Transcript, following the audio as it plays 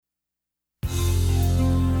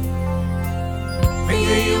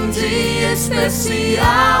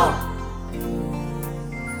especial.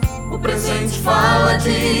 O presente fala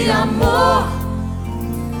de amor.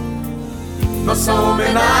 Nossa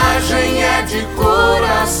homenagem é de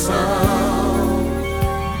coração.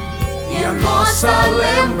 E a nossa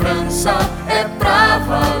lembrança é pra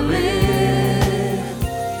valer.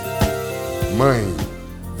 Mãe,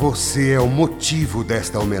 você é o motivo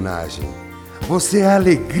desta homenagem. Você é a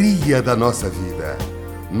alegria da nossa vida.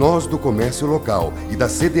 Nós do Comércio Local e da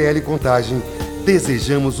CDL Contagem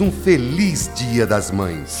desejamos um feliz Dia das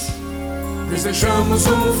Mães. Desejamos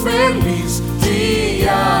um feliz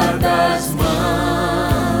Dia das Mães.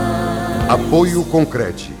 Apoio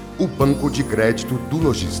Concrete, o banco de crédito do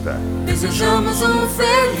lojista. Desejamos um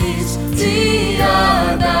feliz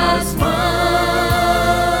Dia das Mães.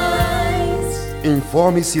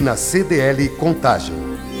 Informe-se na CDL Contagem.